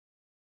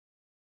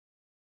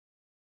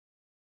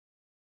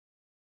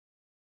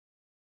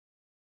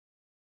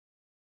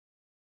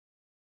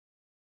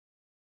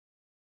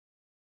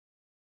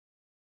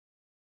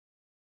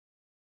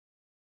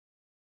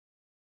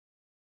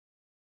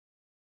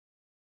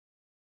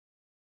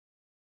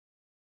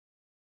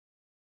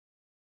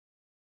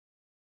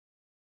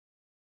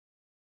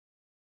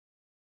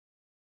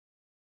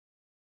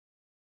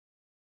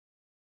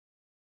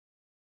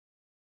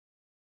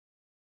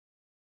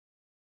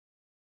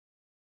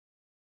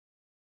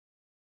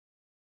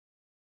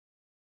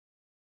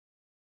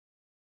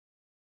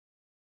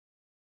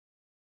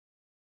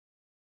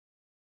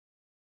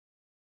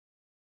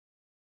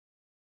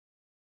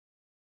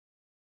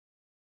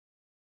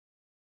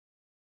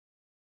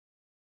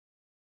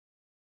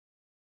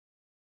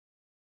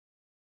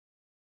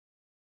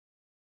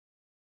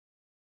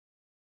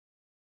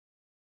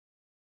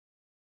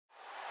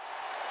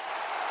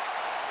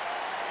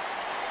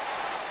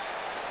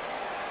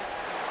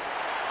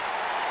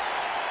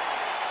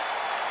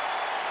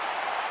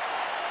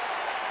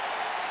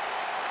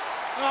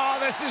Oh,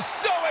 this is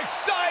so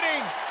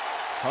exciting!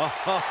 The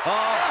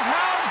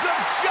Hounds of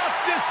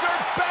Justice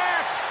are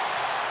back!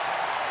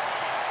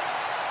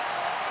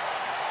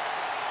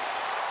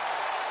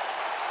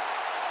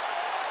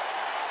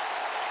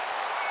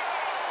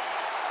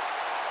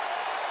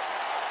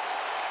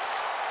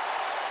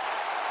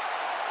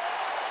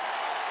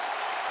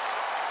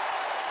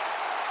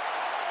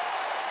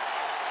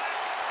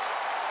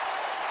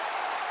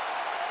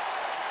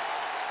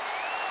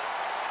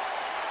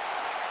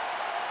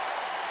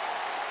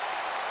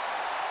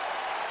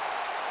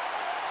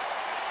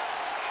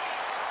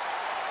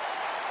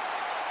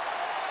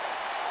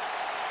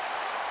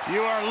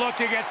 You are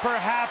looking at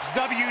perhaps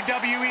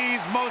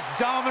WWE's most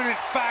dominant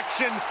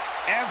faction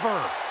ever.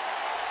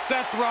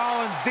 Seth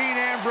Rollins, Dean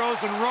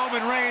Ambrose, and Roman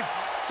Reigns,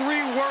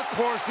 three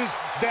workhorses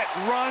that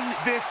run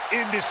this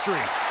industry.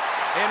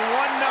 In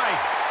one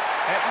night,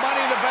 at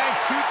Money in the Bank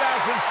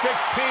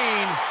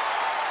 2016,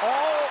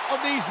 all of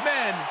these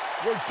men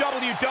were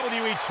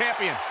WWE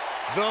champion.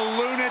 The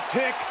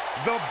Lunatic,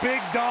 the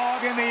Big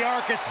Dog, and the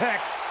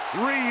Architect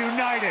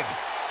reunited.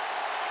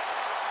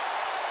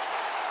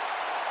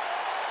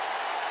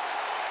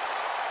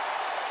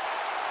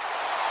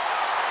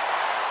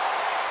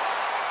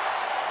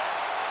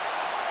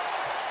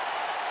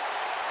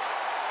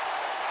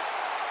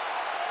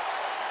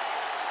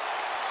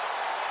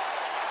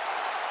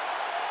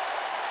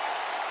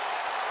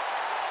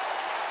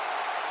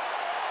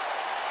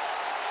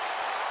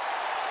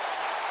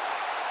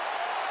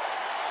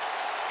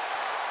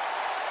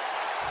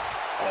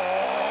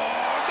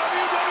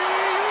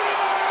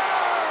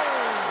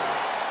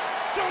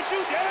 Don't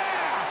you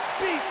dare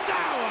be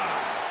sour!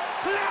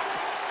 Clap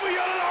for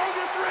your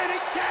longest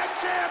reigning tag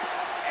champs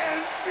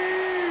and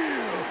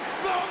feel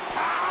the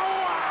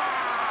power!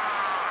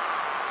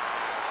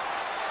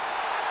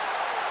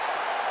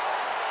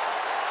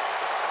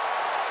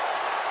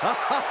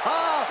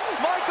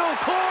 Michael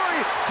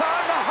Corey,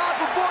 time to hop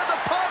aboard the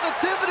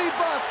positivity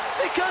bus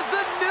because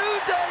the New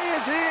Day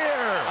is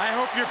here! I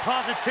hope your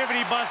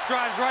positivity bus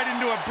drives right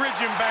into a bridge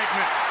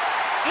embankment.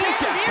 Take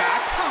that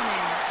back.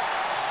 Opponents,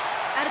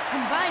 at a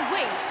combined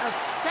weight of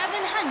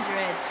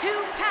 702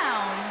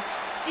 pounds,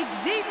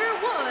 Xavier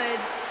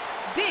Woods,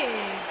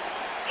 Big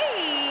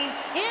E,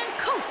 and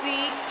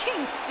Kofi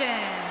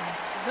Kingston,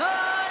 the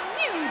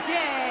New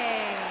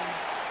Day.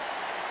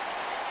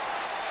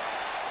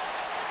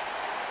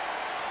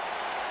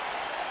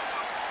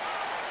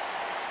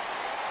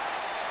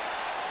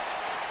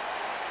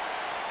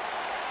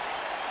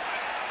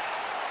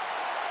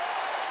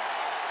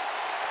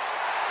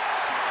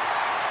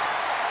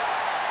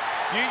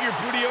 You eat your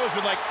burritos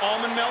with, like,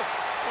 almond milk?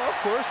 Well, of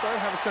course, I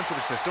have a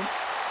sensitive system.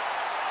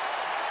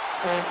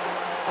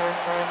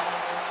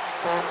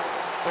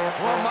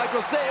 Well,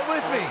 Michael, say it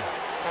with me.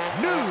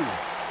 New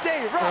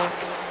Day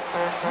rocks.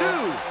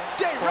 New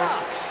Day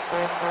rocks.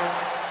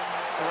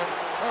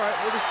 All right,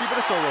 we'll just keep it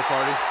a solo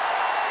party.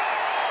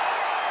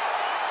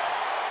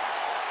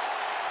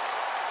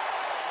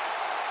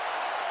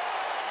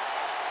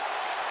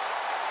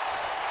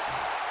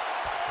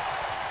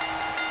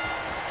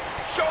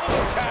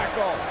 Shoulder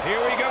tackle. Here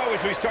we go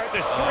as we start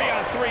this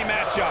 3-on-3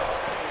 matchup.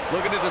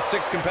 Looking at the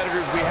 6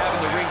 competitors we have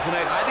in the ring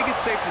tonight, I think it's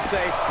safe to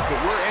say that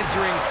we're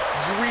entering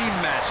dream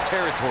match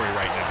territory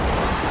right now.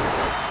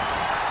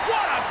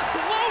 What a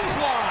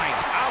clothesline!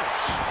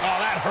 Ouch! Oh,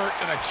 that hurt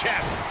to the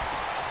chest.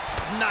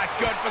 Not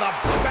good for the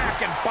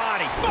back and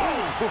body.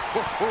 Boom!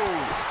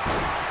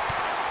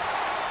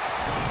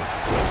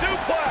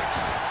 Suplex!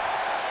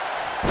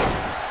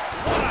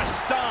 What a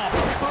stomp!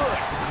 Good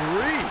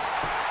grief.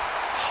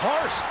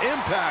 Harsh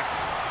impact.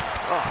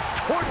 Oh,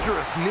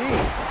 torturous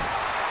knee.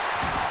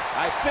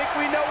 I think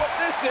we know what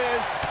this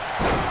is.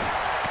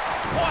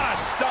 What a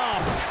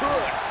stomp!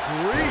 Good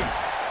grief.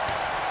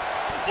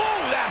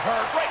 Ooh, that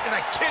hurt right to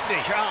the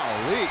kidney.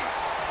 Golly.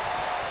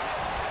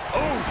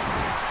 Oof!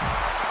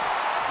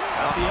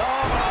 At the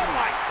arm. Oh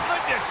my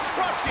goodness,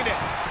 crushing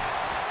it.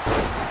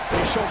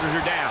 His shoulders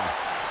are down.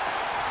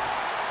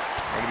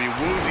 Going to be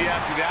woozy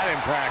after that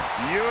impact.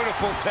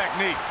 Beautiful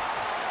technique.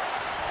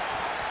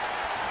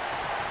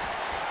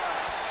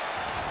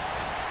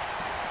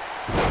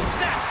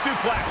 Snap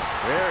suplex.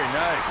 Very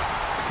nice.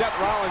 Seth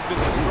Rollins in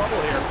some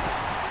trouble here.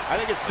 I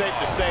think it's safe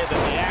to say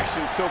that the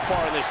action so far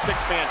in this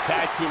 6-man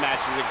tag team match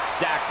is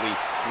exactly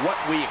what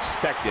we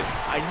expected.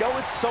 I know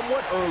it's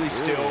somewhat early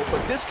still,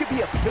 but this could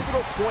be a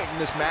pivotal point in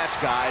this match,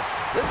 guys.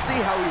 Let's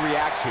see how he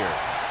reacts here.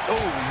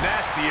 Oh,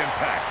 nasty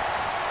impact.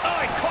 Oh,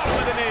 he caught him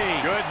with a knee.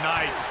 Good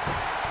night.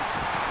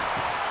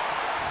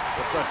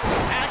 Just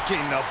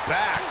attacking the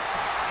back.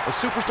 A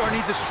superstar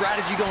needs a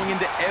strategy going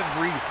into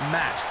every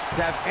match.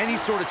 To have any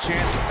sort of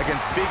chance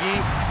against Big E,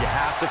 you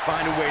have to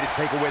find a way to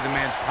take away the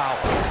man's power.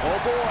 Oh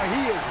boy,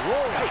 he is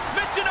rolling.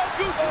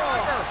 Michinoku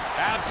driver.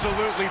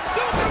 Absolutely.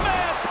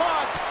 Superman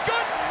punch.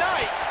 Good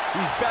night.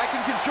 He's back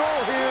in control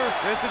here.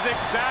 This is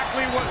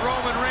exactly what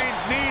Roman Reigns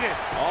needed.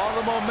 All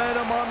the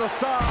momentum on the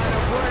side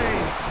of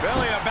Reigns.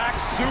 Belly a back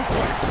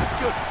suplex.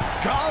 Good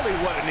golly,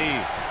 what a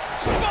knee.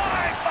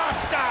 Spine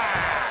buster.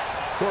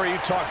 Corey, you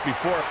talked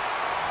before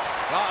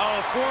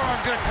Uh-oh,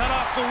 forearm's gonna cut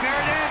off the... There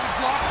it is,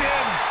 it's locked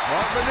in.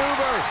 Smart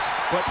maneuver,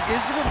 but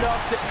is it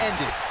enough to end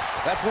it?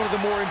 That's one of the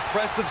more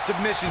impressive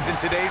submissions in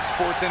today's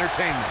sports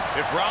entertainment.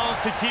 If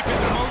Rollins could keep his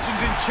emotions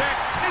in check,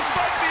 this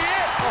might be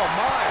it. Oh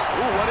my,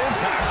 ooh, what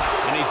impact.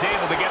 And he's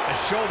able to get the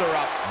shoulder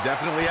up.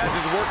 Definitely has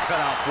his work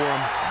cut out for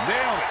him.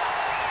 Nailed it.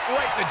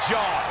 Right in the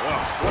jaw. Oh,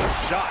 what a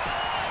shot.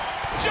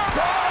 Jump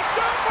on,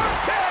 super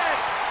kick!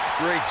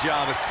 Great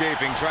job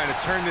escaping, trying to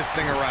turn this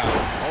thing around.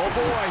 Oh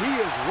boy, he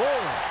is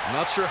rolling.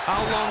 Not sure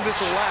how long this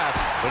will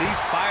last, but he's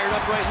fired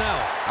up right now.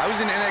 I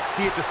was in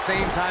NXT at the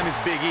same time as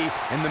Big E,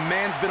 and the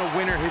man's been a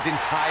winner his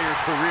entire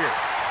career.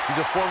 He's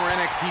a former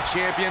NXT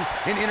champion,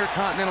 an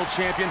Intercontinental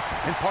champion,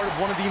 and part of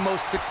one of the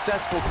most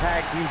successful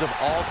tag teams of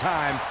all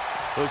time,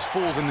 those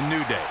fools in the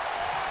New Day.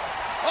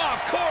 Oh,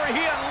 Corey,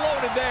 he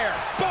unloaded there.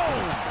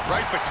 Boom!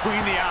 Right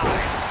between the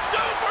eyes.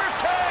 Super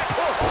kick!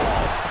 Oh,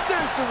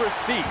 there's the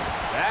receipt.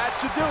 That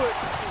should do it.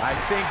 I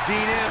think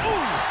Dean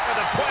Ambrose... At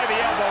the point of the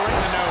elbow right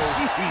in the nose.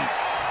 Jeez.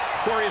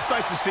 Corey, it's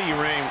nice to see you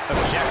remain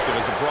objective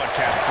as a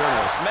broadcast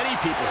journalist. Many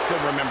people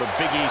still remember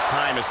Big E's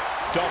time as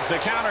Dolph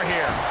Ziggler. Counter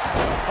here.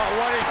 Oh,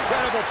 what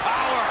incredible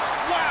power.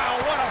 Wow,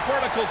 what a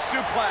vertical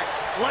suplex.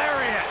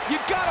 Lariat. You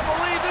gotta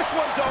believe this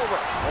one's over.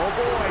 Oh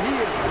boy, he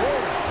is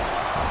rolling.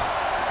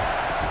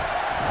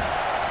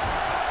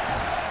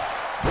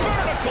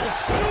 Vertical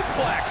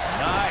suplex.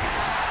 Nice.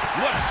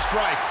 What a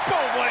strike.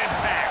 Boom, what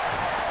impact.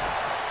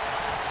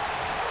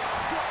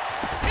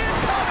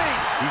 Incoming.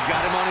 He's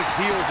got him on his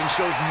heels and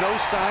shows no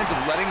signs of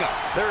letting up.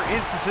 There are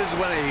instances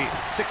when a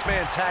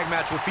six-man tag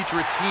match will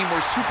feature a team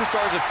where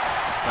superstars have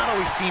not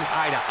always seen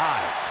eye to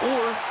eye,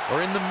 or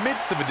are in the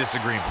midst of a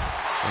disagreement.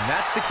 When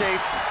that's the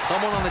case,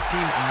 someone on the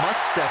team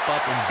must step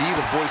up and be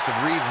the voice of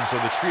reason so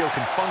the trio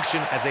can function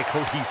as a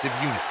cohesive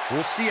unit.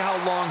 We'll see how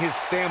long his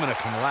stamina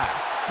can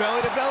last.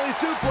 Belly-to-belly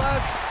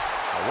suplex.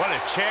 Oh, what a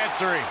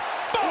chancery.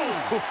 Boom!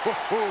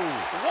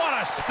 What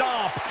a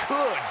stomp.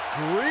 Good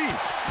grief.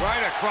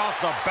 Right across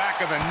the back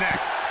of the neck.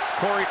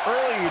 Corey,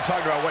 earlier you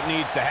talked about what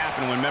needs to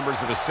happen when members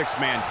of a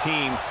six-man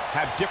team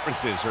have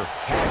differences or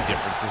had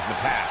differences in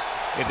the past.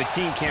 If the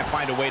team can't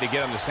find a way to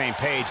get on the same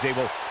page, they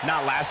will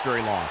not last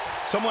very long.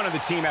 Someone on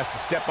the team has to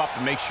step up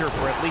and make sure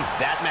for at least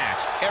that match,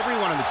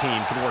 everyone on the team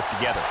can work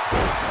together.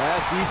 Well,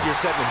 that's easier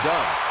said than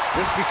done.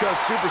 Just because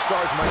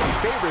superstars might be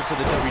favorites of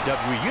the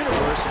WWE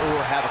Universe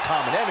or have a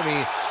common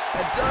enemy,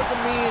 that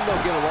doesn't mean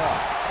they'll get along.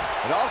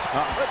 It also...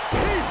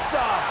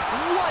 Batista!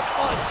 What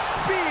a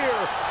spear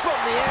from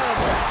the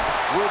animal!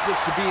 Woods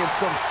looks to be in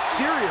some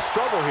serious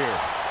trouble here.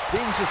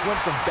 Things just went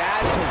from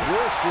bad to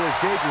worse for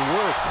Xavier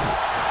Woods.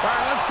 All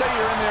right, let's say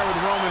you're in there with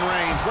Roman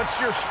Reigns. What's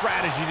your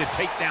strategy to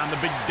take down the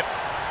big dog?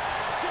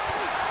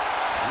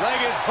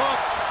 Leg is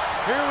hooked.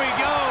 Here we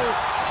go.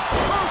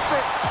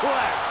 Perfect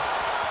plex.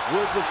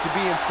 Woods looks to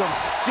be in some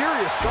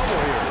serious trouble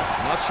here.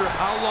 Not sure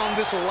how long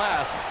this will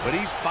last, but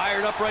he's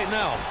fired up right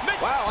now.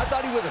 Wow, I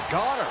thought he was a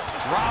goner.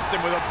 Dropped him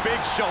with a big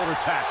shoulder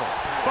tackle.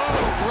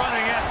 Boom,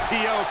 running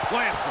STO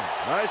plants him.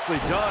 Nicely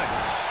done.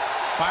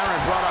 Byron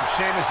brought up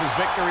Sheamus'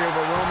 victory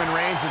over Roman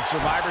Reigns in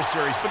Survivor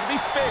Series, but to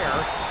be fair,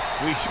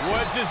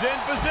 Woods is in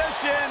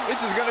position.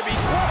 This is going to be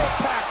what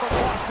impact from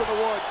Boston to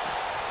Woods.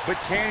 But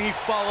can he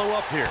follow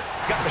up here?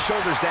 Got the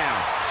shoulders down.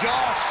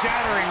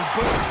 Jaw-shattering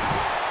boot.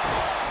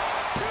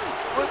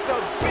 With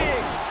the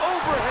big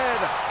overhead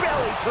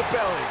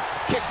belly-to-belly.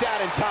 Kicks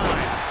out in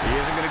time. He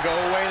isn't going to go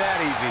away that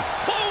easy.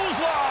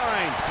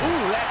 Clothesline.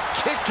 Ooh, that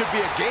kick could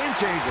be a game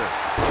changer.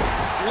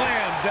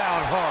 Slammed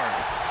down hard.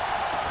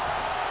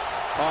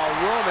 Oh,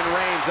 Roman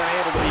Reigns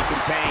unable to be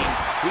contained.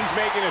 He's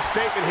making a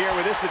statement here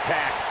with this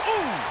attack.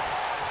 Ooh!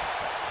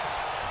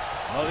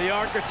 Oh, the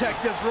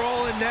Architect is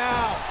rolling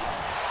now.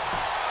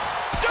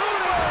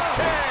 Super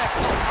kick!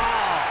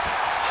 Oh,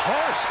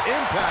 Harsh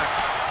impact.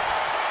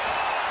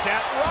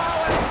 Seth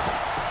Rollins.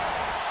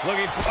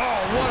 Looking for...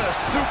 Oh, what a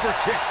super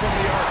kick from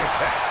the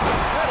Architect.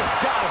 That has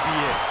got to be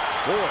it.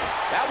 Boy,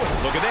 that was...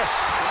 Look at this.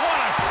 What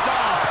a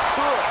stomp.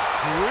 Good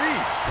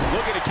grief.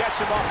 Looking to catch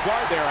him off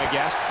guard there, I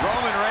guess.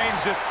 Roman Reigns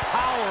just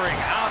powering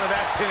out of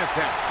that pin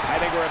attempt. I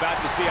think we're about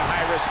to see a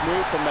high-risk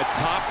move from the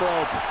top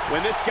rope.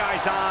 When this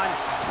guy's on,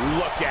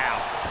 look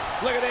out.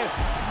 Look at this.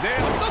 Then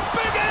the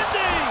big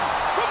ending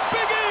from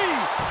Big E.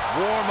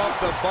 Warm up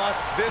the bus.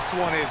 This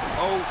one is...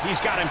 Oh, He's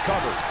got him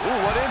covered. ooh,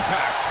 what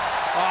impact.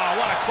 Oh,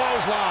 what a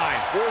clothesline.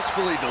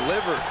 Forcefully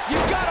delivered. You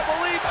gotta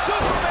believe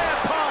Superman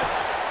punch.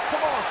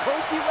 Come on,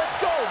 Kofi, let's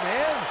go,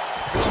 man.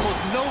 There's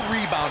almost no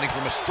rebounding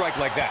from a strike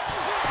like that.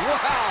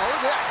 Wow, look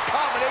at that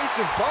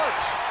combination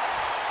punch.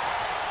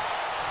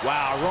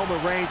 Wow, Roman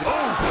Reigns.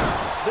 Ooh,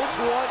 this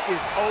one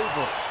is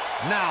over.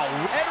 Now,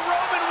 And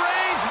Roman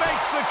Reigns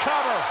makes the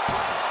cover.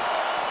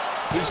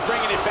 He's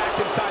bringing it back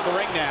inside the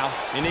ring now,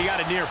 and he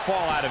got a near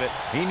fall out of it.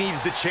 he needs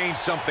to change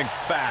something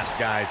fast,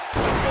 guys.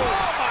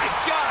 Oh, my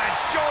God,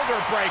 shoulder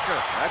breaker.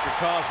 That could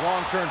cause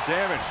long-term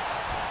damage.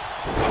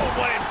 Oh,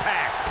 what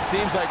impact.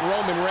 Seems like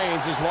Roman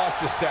Reigns has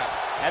lost a step.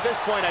 At this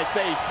point, I'd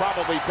say he's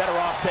probably better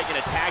off taking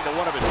a tag to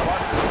one of his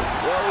partners.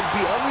 Well, it'd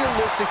be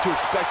unrealistic to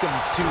expect him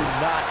to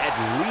not at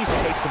least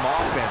take some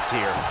offense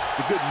here.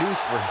 The good news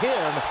for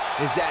him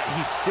is that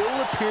he still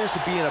appears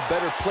to be in a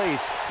better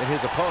place than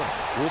his opponent.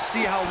 We'll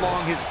see how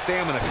long his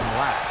stamina can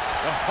last.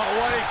 Oh,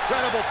 what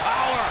incredible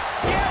power.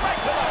 Yeah,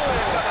 right to the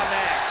to the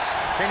neck.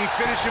 Can he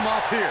finish him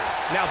off here?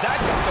 Now that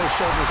got those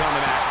shoulders on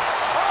the mat.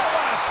 Oh,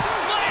 what a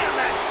slam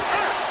that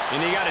hurt. And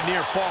he got a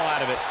near fall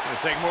out of it.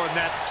 It'll take more than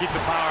that to keep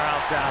the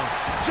powerhouse down.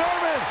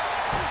 German!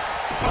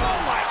 Oh,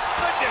 my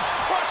goodness,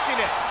 crushing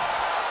it.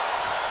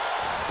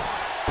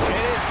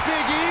 It is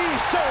Big E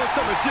showing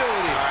some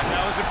agility. All right,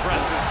 that was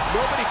impressive.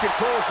 Nobody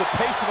controls the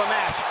pace of a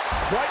match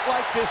quite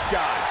like this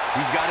guy.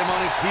 He's got him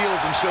on his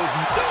heels and shows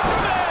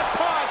Superman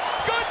punch.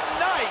 Good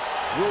night.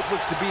 Woods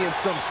looks to be in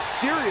some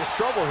serious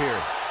trouble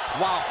here.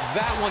 Wow,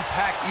 that one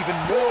packed even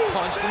more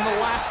punch than the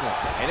last one.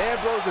 And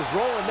Ambrose is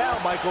rolling now,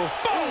 Michael.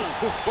 Boom.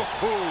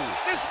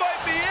 This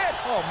might be it.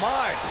 Oh,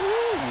 my.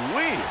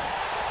 Ooh-wee.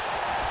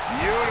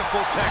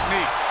 Beautiful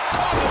technique.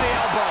 Over the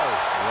elbow.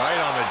 Right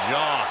on the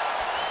jaw.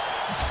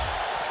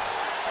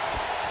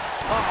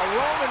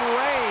 Roman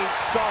Reigns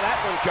saw that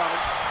one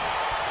coming.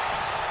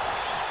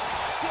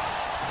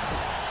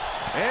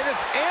 And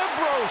it's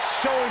Ambrose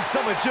showing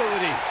some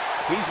agility.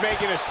 He's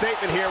making a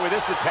statement here with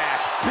this attack.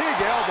 Big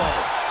elbow.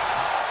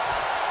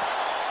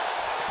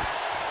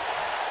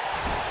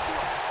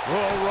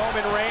 Oh,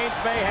 Roman Reigns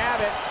may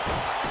have it.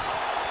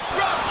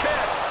 Drop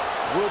kick.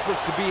 Woods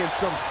looks to be in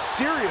some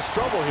serious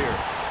trouble here.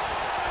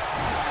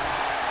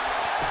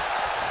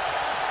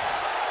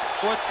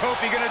 What's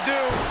Kofi gonna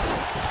do?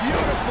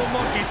 Beautiful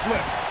monkey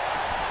flip.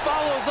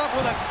 Follows up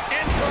with an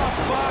end-cross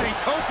body.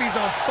 Kofi's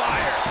on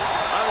fire.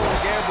 I don't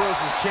like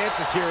Ambrose's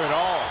chances here at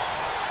all.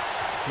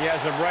 He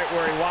has him right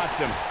where he wants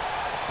him.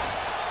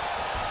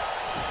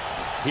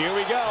 Here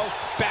we go.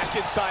 Back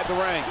inside the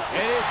ring.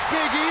 And it's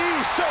Big E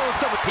showing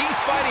some. He's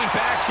fighting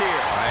back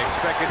here. I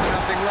expected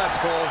nothing less,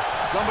 Cole.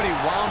 Somebody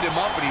wound him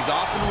up, and he's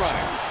off and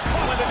running.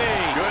 Come with the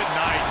knee. Good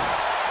night.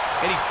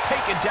 And he's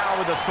taken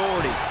down with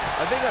authority.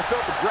 I think I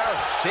felt the ground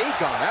shake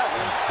on that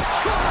one.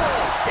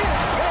 Trouble in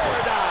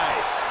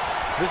paradise.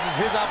 This is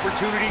his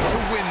opportunity to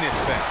win this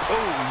thing.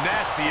 Oh,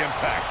 nasty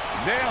impact.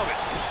 Nailed it.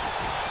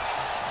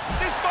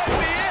 This might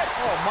be it.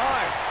 Oh,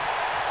 my.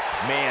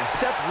 Man,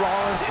 Seth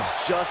Rollins is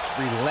just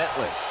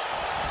relentless.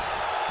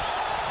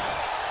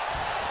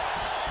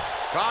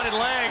 Crowded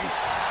leg.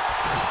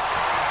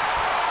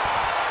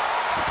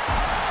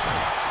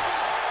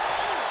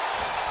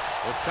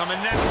 What's coming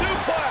next?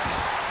 Suplex.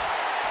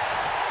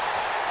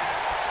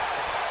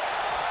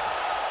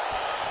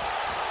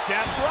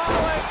 Seth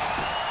Rollins.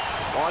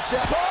 Watch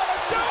out. Oh,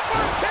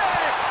 super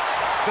kick.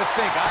 To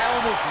think, I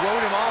almost wrote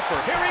him off for.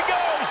 Here he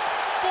goes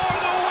for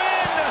the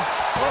win.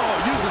 Oh,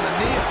 using the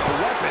knee as a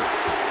weapon.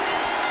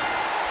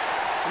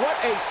 What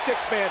a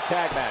six-man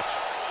tag match.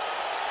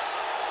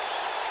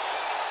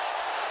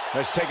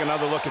 Let's take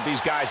another look at these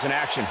guys in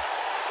action.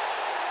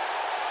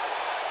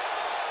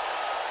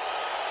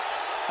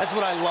 That's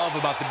what I love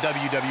about the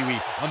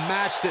WWE. A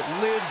match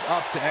that lives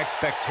up to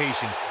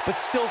expectations, but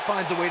still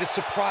finds a way to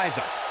surprise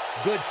us.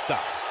 Good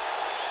stuff.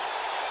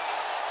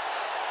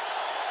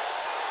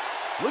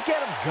 Look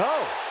at him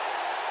go.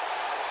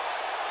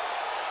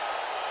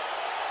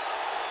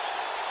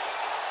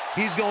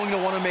 He's going to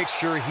want to make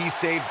sure he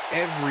saves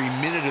every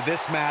minute of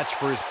this match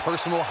for his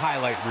personal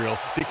highlight reel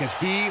because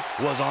he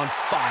was on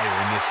fire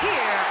in this one.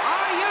 Here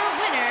are your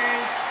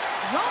winners,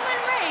 Roman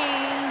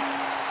Reigns,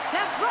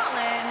 Seth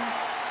Rollins,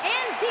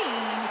 and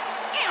Dean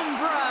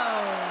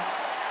Ambrose.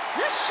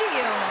 The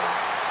Shield.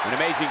 An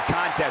amazing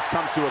contest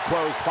comes to a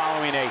close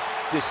following a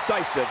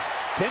decisive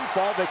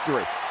pinfall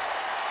victory.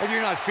 If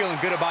you're not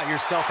feeling good about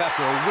yourself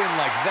after a win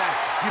like that,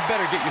 you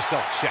better get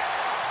yourself checked.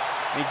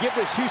 And give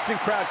this Houston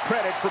crowd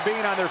credit for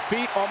being on their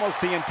feet almost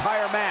the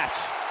entire match.